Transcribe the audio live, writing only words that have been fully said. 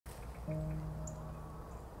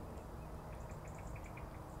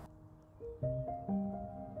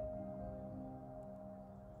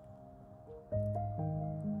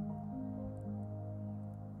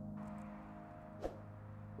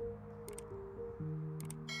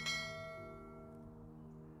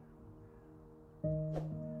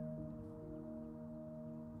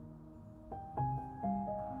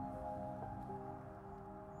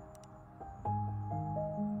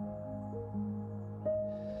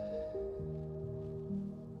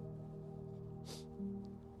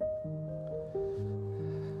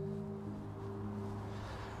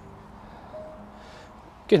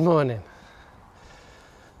Good morning.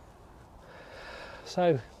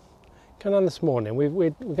 So, coming on this morning, we're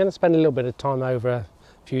going to spend a little bit of time over a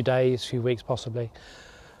few days, few weeks possibly.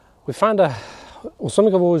 We found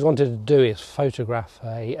something I've always wanted to do is photograph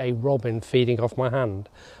a robin feeding off my hand.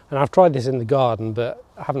 And I've tried this in the garden, but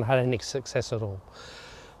I haven't had any success at all.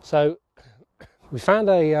 So, we found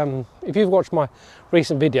if you've watched my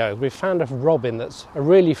recent video, we found a robin that's a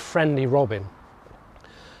really friendly robin.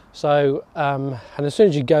 So, and as soon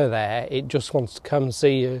as you go there, it just wants to come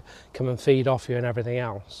see you, come and feed off you and everything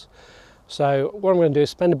else. So what I'm going to do is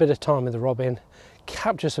spend a bit of time with the robin,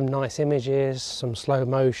 capture some nice images, some slow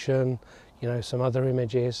motion, some other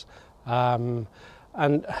images, and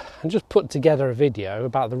just put together a video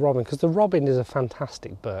about the robin, because the robin is a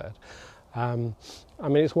fantastic bird. I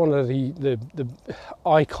mean, it's one of the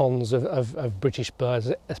icons of British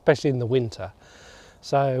birds, especially in the winter.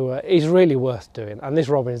 So it's really worth doing, and this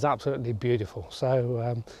robin is absolutely beautiful.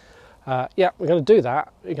 So yeah, we're going to do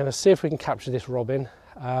that. We're going to see if we can capture this robin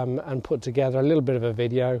and put together a little bit of a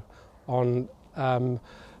video on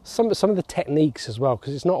some of the techniques as well,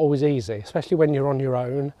 because it's not always easy, especially when you're on your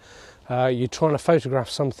own. You're trying to photograph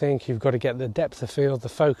something, you've got to get the depth of field, the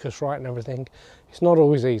focus right and everything. It's not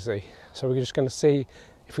always easy. So we're just going to see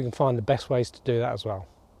if we can find the best ways to do that as well.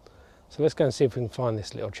 So let's go and see if we can find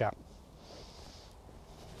this little chap.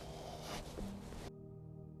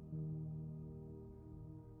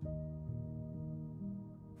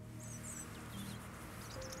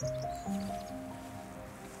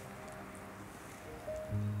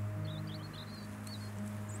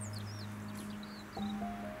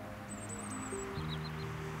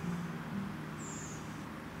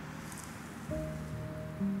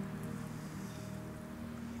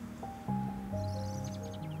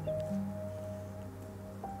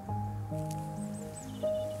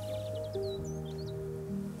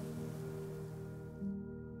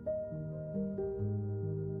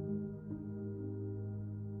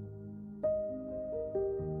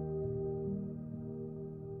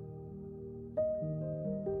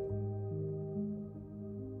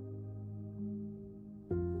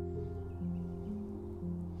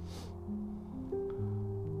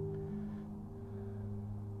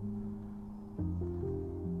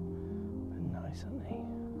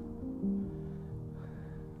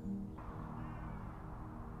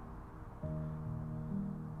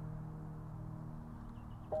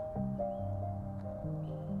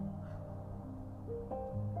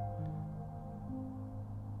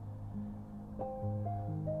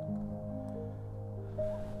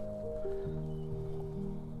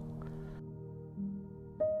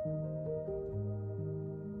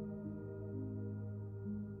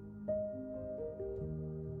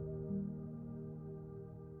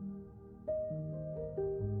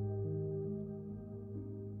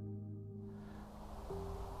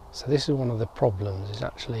 So this is one of the problems, is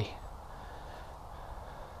actually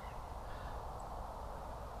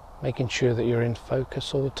making sure that you're in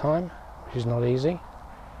focus all the time, which is not easy.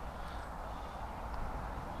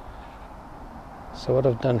 So what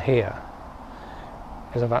I've done here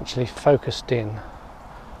is I've actually focused in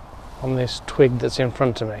on this twig that's in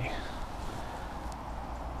front of me,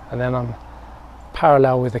 and then I'm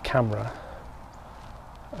parallel with the camera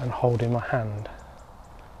and holding my hand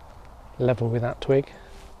level with that twig.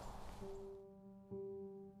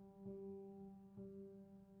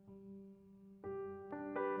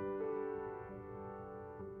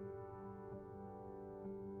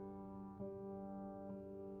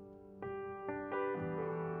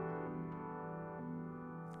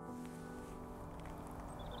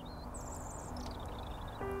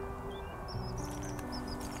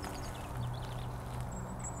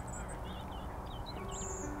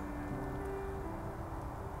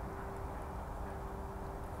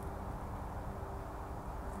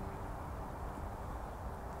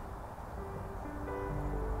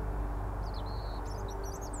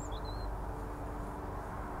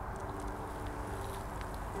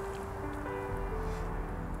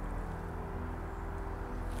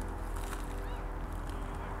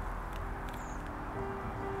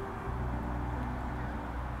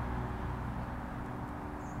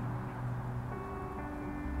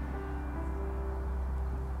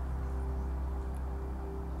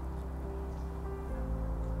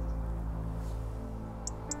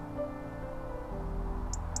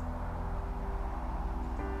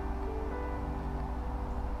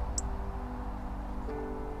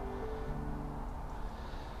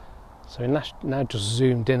 So we now just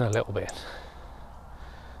zoomed in a little bit.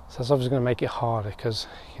 So that's obviously going to make it harder because,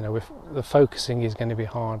 you know, the focusing is going to be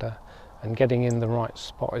harder and getting in the right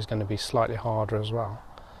spot is going to be slightly harder as well.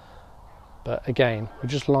 But again, we're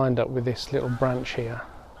just lined up with this little branch here.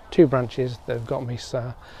 2 branches that have got me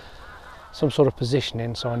some sort of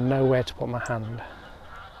positioning so I know where to put my hand.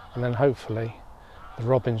 And then hopefully the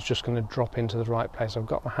robin's just going to drop into the right place. I've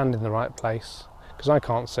got my hand in the right place because I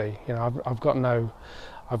can't see. You know, I've got no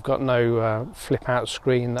flip out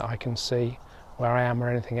screen that I can see where I am or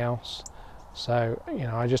anything else. So, you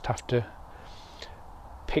know, I just have to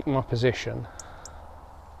pick my position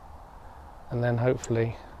and then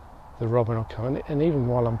hopefully the robin will come. And even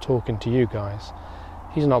while I'm talking to you guys,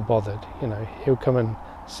 he's not bothered. You know, he'll come and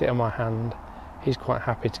sit on my hand. He's quite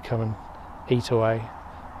happy to come and eat away.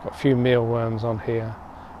 Got a few mealworms on here.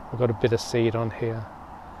 We've got a bit of seed on here,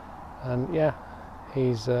 and yeah,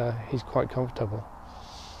 he's quite comfortable.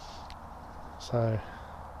 So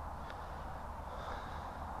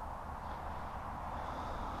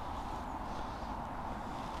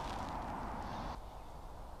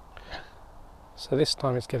this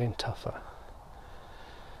time it's getting tougher.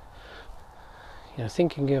 You know,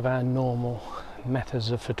 thinking of our normal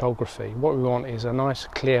methods of photography, what we want is a nice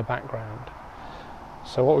clear background.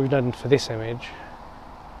 So what we've done for this image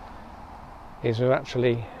is we've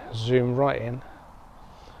actually zoomed right in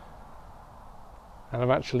and I've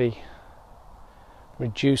actually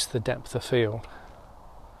reduced the depth of field.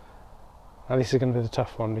 Now this is going to be the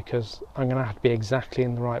tough one because I'm going to have to be exactly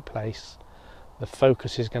in the right place, the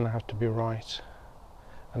focus is going to have to be right,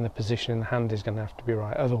 and the position in the hand is going to have to be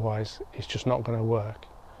right, otherwise it's just not going to work.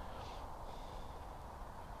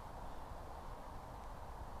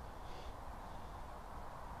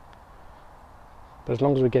 But as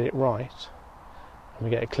long as we get it right and we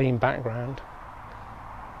get a clean background,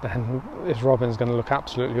 then this robin's going to look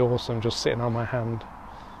absolutely awesome just sitting on my hand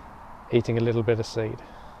eating a little bit of seed.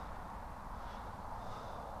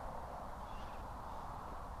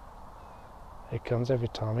 It comes every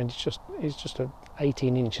time, and he's just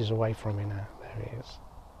 18 inches away from me now. There he is.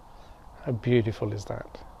 How beautiful is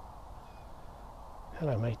that?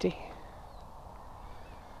 Hello, matey.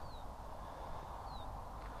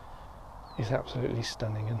 It's absolutely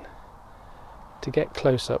stunning, and to get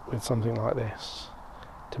close up with something like this,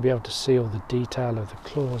 to be able to see all the detail of the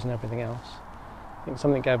claws and everything else. I think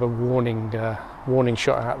something gave a warning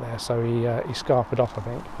shot out there, so he scarpered off, I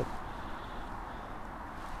think.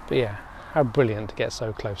 But yeah, how brilliant to get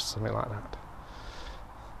so close to something like that.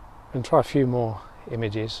 And try a few more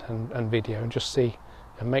images and video and just see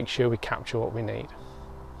and make sure we capture what we need.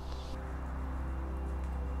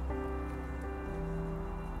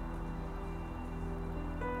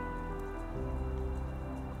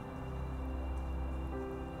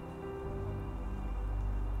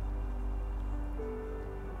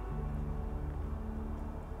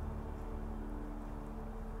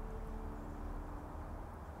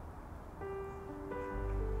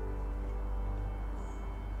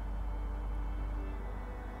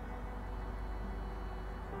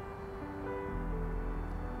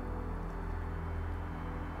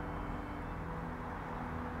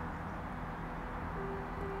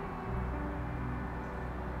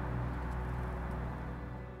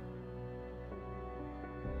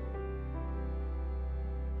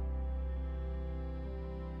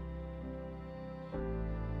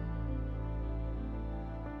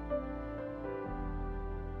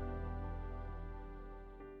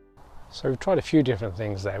 So we've tried a few different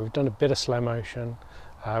things there. We've done a bit of slow motion,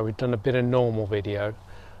 we've done a bit of normal video,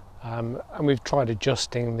 and we've tried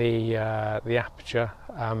adjusting the aperture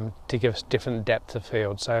to give us different depth of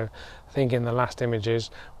field. So I think in the last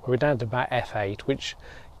images we're down to about f8, which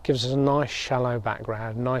gives us a nice shallow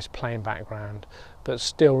background, nice plain background, but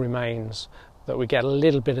still remains that we get a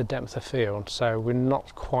little bit of depth of field, so we're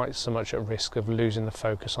not quite so much at risk of losing the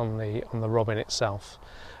focus on the robin itself.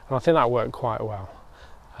 And I think that worked quite well.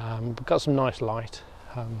 We've got some nice light.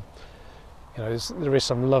 You know, there is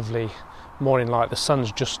some lovely morning light. The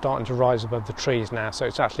sun's just starting to rise above the trees now, so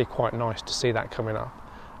it's actually quite nice to see that coming up.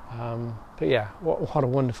 But yeah, what a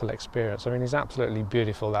wonderful experience. I mean, he's absolutely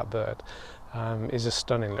beautiful, that bird. He's a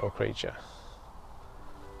stunning little creature.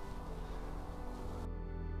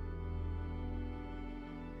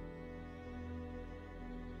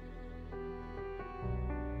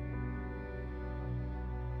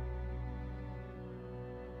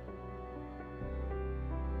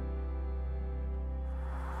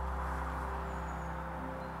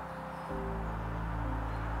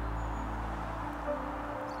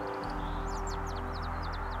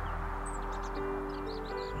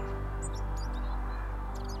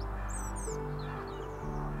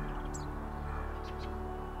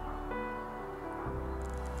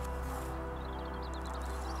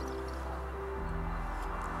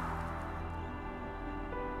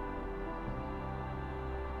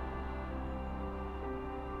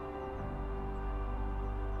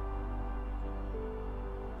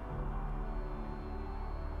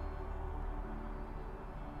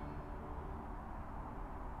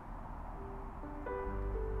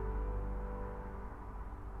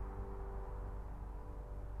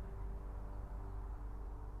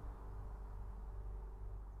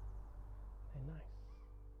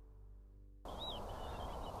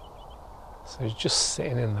 So he's just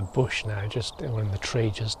sitting in the bush now, or in the tree,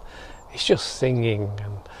 he's just singing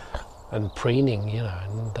and preening, you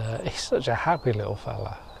know, and he's such a happy little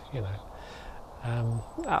fella, you know,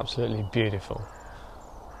 absolutely beautiful.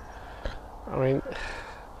 I mean,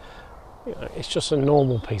 you know, it's just a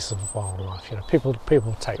normal piece of wildlife, you know. People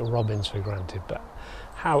take robins for granted, but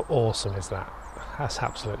how awesome is that? That's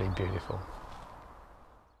absolutely beautiful.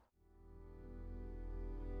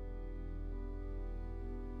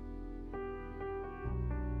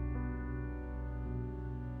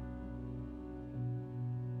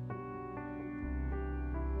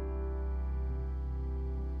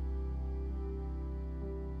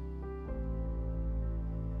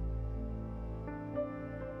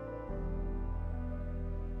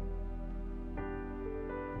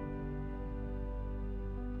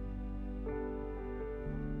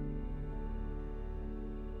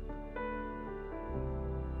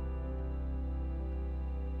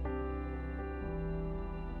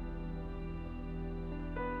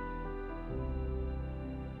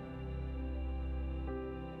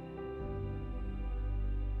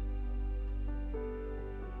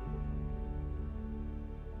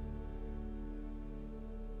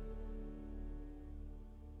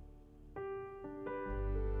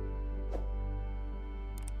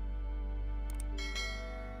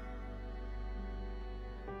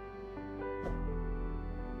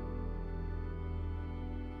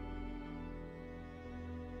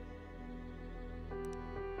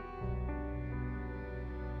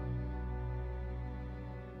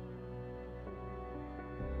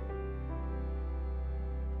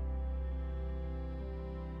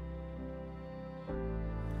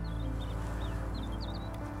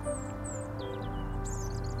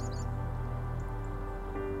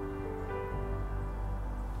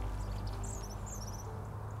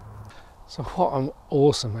 So what an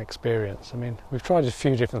awesome experience. I mean, we've tried a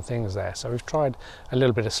few different things there. So we've tried a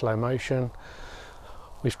little bit of slow motion.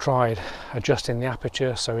 We've tried adjusting the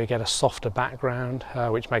aperture so we get a softer background,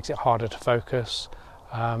 which makes it harder to focus.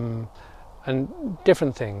 And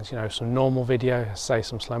different things, you know, some normal video, say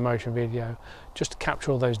some slow motion video, just to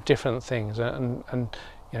capture all those different things. And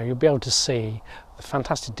you know, you'll be able to see the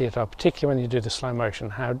fantastic detail, particularly when you do the slow motion,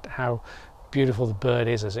 how beautiful the bird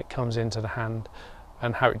is as it comes into the hand,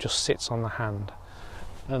 and how it just sits on the hand.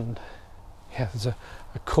 And yeah, there's a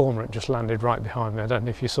cormorant just landed right behind me. I don't know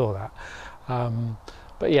if you saw that.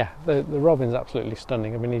 But yeah, the robin's absolutely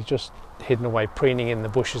stunning. I mean, he's just hidden away, preening in the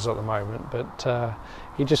bushes at the moment, but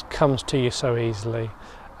he just comes to you so easily,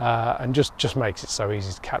 and just makes it so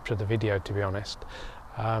easy to capture the video, to be honest.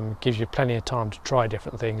 Gives you plenty of time to try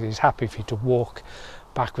different things. He's happy for you to walk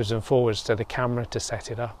backwards and forwards to the camera to set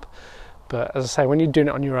it up. But as I say, when you're doing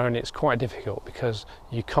it on your own, it's quite difficult because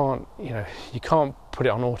you can't put it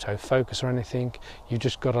on autofocus or anything. You've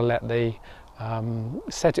just got to let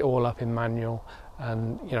set it all up in manual,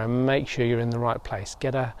 and you know, make sure you're in the right place.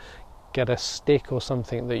 Get a stick or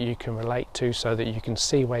something that you can relate to, so that you can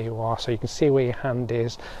see where you are, so you can see where your hand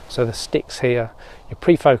is. So the stick's here. You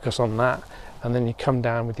pre-focus on that, and then you come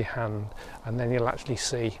down with your hand, and then you'll actually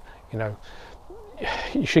see. You know,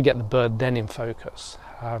 you should get the bird then in focus.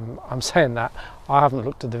 I'm saying that I haven't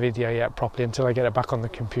looked at the video yet properly. Until I get it back on the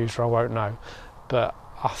computer, I won't know, but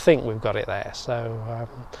I think we've got it there. So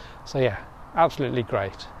yeah, absolutely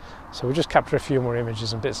great. So we'll just capture a few more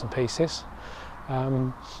images and bits and pieces,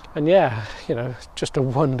 and yeah, you know, just a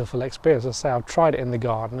wonderful experience. As I say, I've tried it in the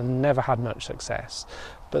garden and never had much success,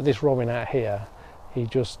 but this robin out here, he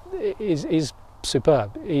just is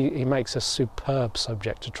superb. He makes a superb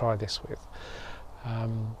subject to try this with.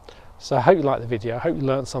 So I hope you liked the video. I hope you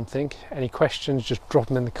learned something. Any questions, just drop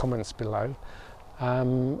them in the comments below.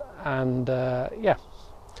 Yeah,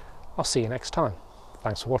 I'll see you next time.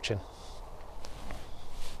 Thanks for watching.